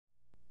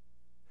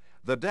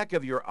The deck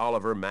of your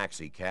Oliver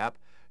Maxi-Cap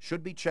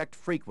should be checked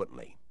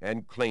frequently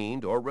and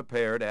cleaned or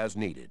repaired as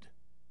needed.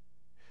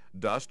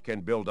 Dust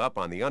can build up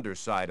on the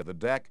underside of the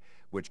deck,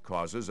 which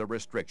causes a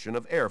restriction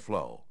of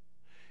airflow.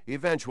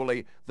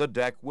 Eventually, the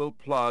deck will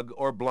plug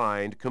or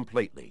blind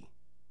completely.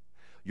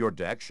 Your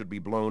deck should be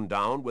blown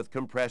down with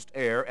compressed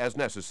air as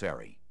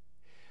necessary.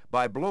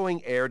 By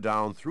blowing air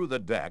down through the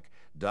deck,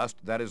 dust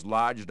that is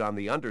lodged on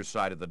the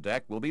underside of the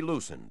deck will be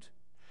loosened.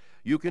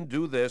 You can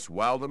do this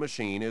while the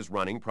machine is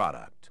running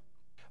product.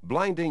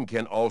 Blinding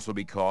can also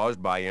be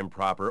caused by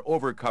improper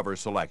overcover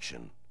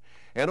selection.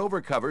 An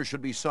overcover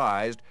should be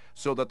sized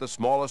so that the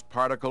smallest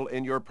particle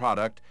in your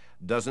product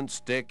doesn't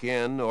stick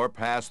in or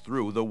pass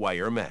through the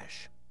wire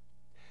mesh.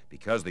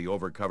 Because the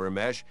overcover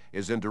mesh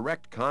is in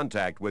direct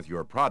contact with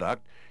your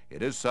product,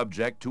 it is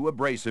subject to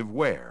abrasive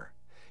wear.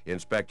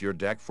 Inspect your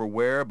deck for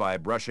wear by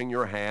brushing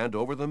your hand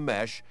over the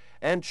mesh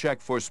and check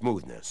for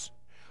smoothness.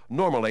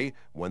 Normally,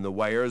 when the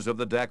wires of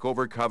the deck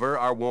overcover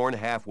are worn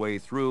halfway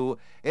through,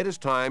 it is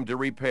time to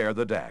repair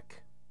the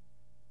deck.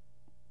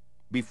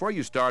 Before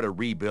you start a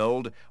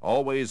rebuild,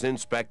 always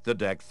inspect the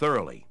deck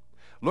thoroughly.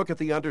 Look at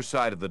the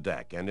underside of the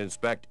deck and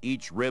inspect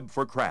each rib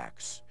for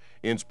cracks.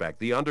 Inspect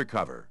the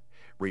undercover.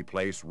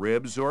 Replace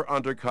ribs or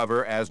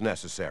undercover as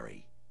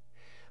necessary.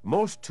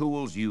 Most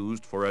tools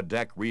used for a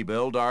deck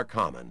rebuild are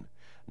common.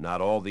 Not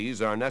all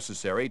these are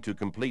necessary to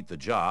complete the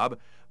job,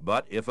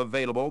 but if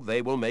available,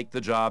 they will make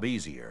the job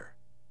easier.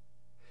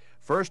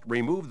 First,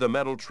 remove the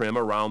metal trim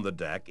around the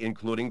deck,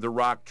 including the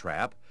rock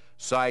trap,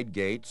 side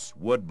gates,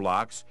 wood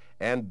blocks,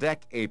 and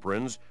deck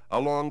aprons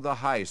along the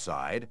high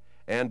side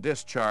and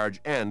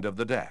discharge end of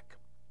the deck.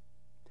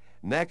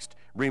 Next,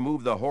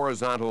 remove the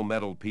horizontal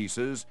metal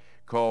pieces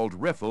called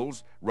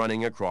riffles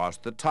running across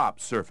the top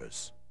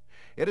surface.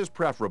 It is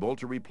preferable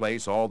to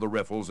replace all the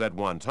riffles at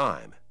one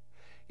time.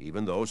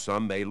 Even though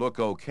some may look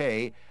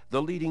okay,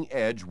 the leading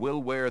edge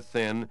will wear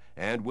thin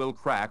and will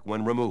crack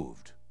when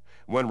removed.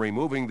 When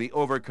removing the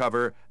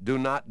overcover, do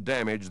not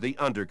damage the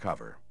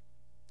undercover.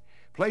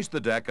 Place the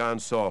deck on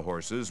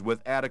sawhorses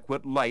with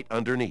adequate light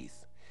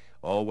underneath.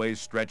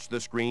 Always stretch the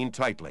screen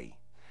tightly.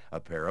 A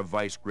pair of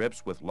vice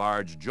grips with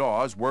large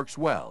jaws works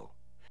well.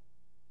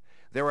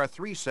 There are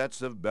 3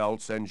 sets of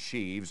belts and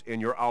sheaves in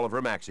your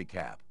Oliver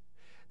Maxi-Cap.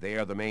 They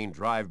are the main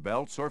drive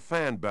belts or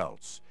fan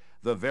belts,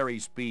 the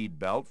vari-speed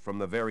belt from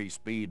the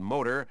vari-speed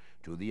motor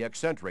to the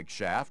eccentric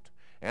shaft,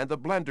 and the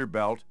blender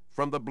belt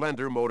from the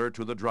blender motor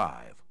to the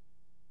drive.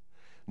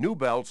 New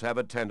belts have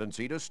a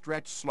tendency to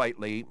stretch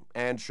slightly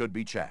and should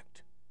be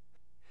checked.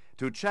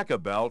 To check a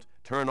belt,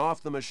 turn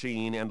off the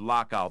machine and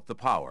lock out the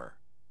power.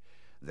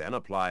 Then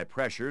apply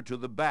pressure to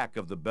the back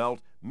of the belt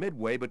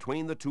midway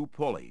between the 2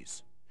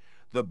 pulleys.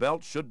 The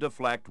belt should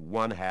deflect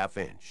 1/2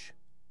 inch.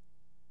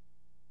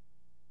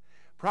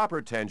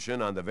 Proper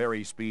tension on the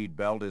vari-speed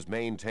belt is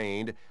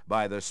maintained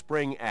by the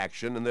spring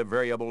action in the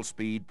variable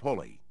speed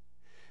pulley.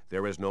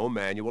 There is no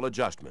manual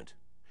adjustment.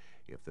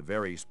 If the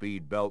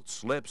vari-speed belt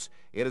slips,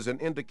 it is an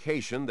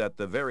indication that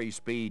the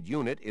vari-speed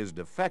unit is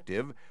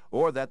defective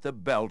or that the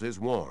belt is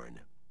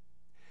worn.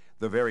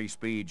 The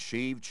vari-speed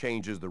sheave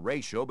changes the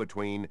ratio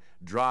between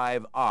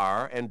drive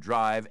R and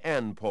drive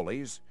N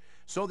pulleys,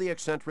 so the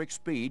eccentric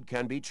speed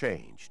can be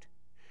changed.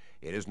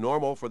 It is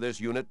normal for this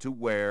unit to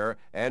wear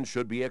and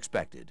should be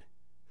expected.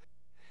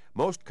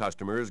 Most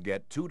customers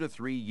get 2 to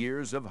 3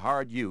 years of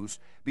hard use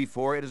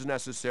before it is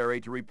necessary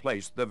to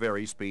replace the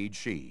vari-speed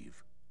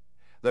sheave.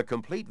 The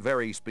complete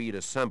vari-speed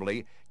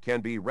assembly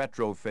can be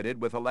retrofitted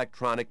with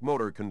electronic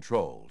motor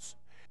controls.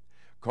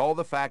 Call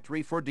the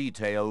factory for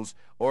details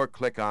or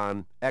click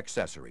on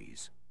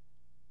Accessories.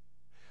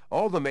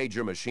 All the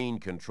major machine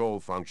control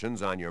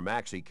functions on your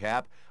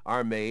Maxi-Cap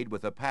are made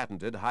with a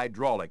patented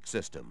hydraulic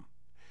system.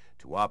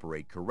 To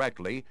operate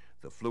correctly,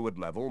 the fluid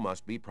level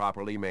must be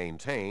properly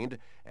maintained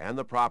and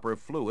the proper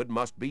fluid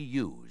must be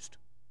used.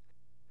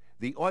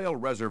 The oil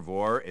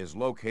reservoir is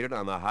located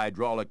on the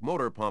hydraulic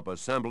motor pump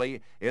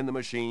assembly in the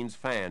machine's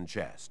fan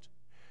chest.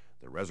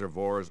 The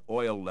reservoir's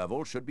oil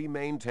level should be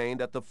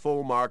maintained at the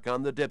full mark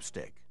on the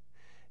dipstick.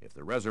 If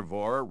the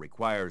reservoir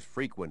requires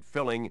frequent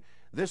filling,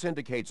 this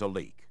indicates a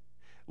leak.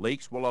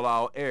 Leaks will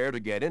allow air to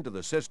get into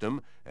the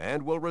system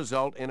and will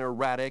result in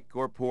erratic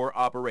or poor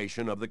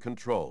operation of the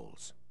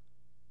controls.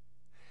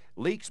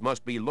 Leaks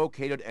must be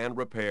located and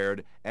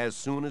repaired as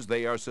soon as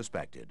they are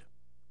suspected.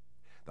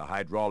 The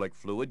hydraulic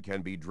fluid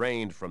can be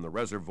drained from the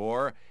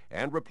reservoir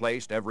and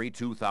replaced every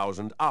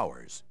 2,000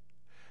 hours.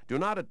 Do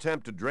not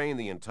attempt to drain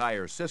the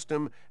entire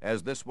system,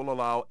 as this will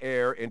allow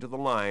air into the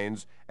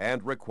lines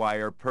and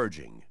require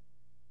purging.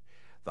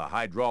 The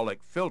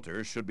hydraulic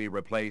filter should be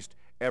replaced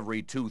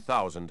every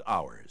 2,000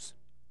 hours.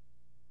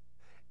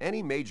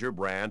 Any major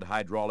brand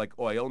hydraulic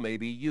oil may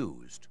be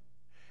used.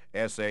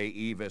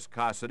 SAE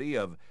viscosity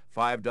of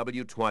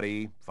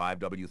 5W20,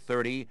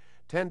 5W30,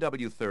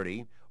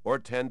 10W30, or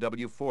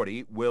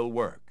 10W40 will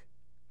work.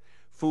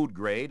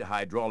 Food-grade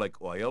hydraulic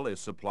oil is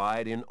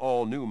supplied in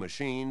all new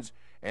machines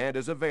and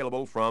is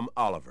available from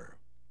Oliver.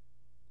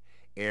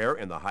 Air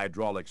in the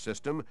hydraulic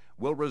system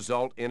will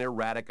result in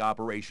erratic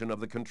operation of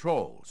the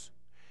controls.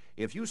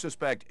 If you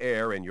suspect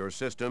air in your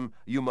system,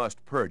 you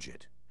must purge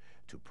it.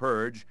 To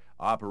purge,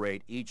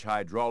 operate each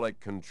hydraulic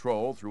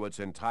control through its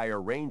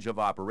entire range of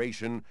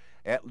operation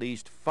at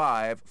least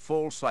 5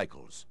 full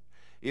cycles.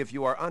 If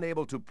you are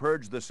unable to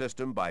purge the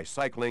system by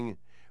cycling,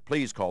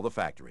 please call the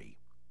factory.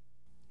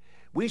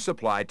 We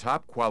supply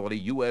top-quality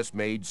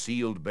U.S.-made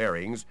sealed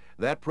bearings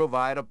that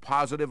provide a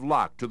positive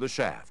lock to the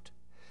shaft.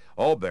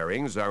 All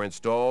bearings are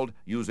installed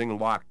using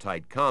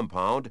Loctite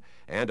compound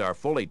and are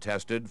fully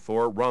tested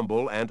for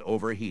rumble and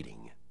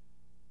overheating.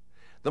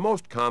 The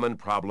most common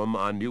problem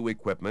on new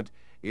equipment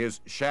is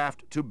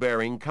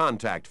shaft-to-bearing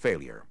contact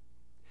failure.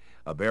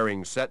 A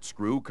bearing set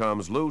screw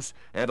comes loose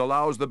and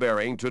allows the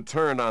bearing to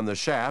turn on the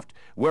shaft,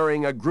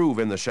 wearing a groove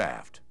in the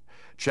shaft.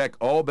 Check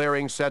all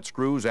bearing set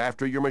screws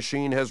after your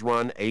machine has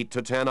run 8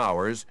 to 10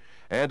 hours,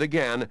 and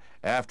again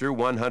after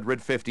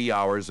 150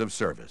 hours of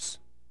service.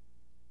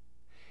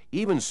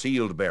 Even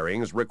sealed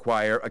bearings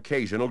require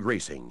occasional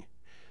greasing.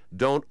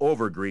 Don't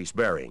over-grease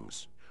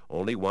bearings.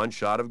 Only one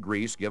shot of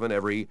grease given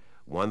every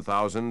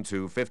 1,000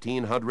 to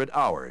 1,500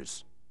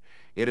 hours.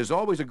 It is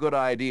always a good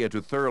idea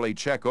to thoroughly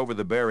check over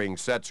the bearing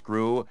set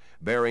screw,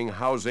 bearing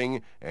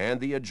housing, and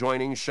the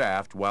adjoining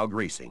shaft while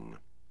greasing.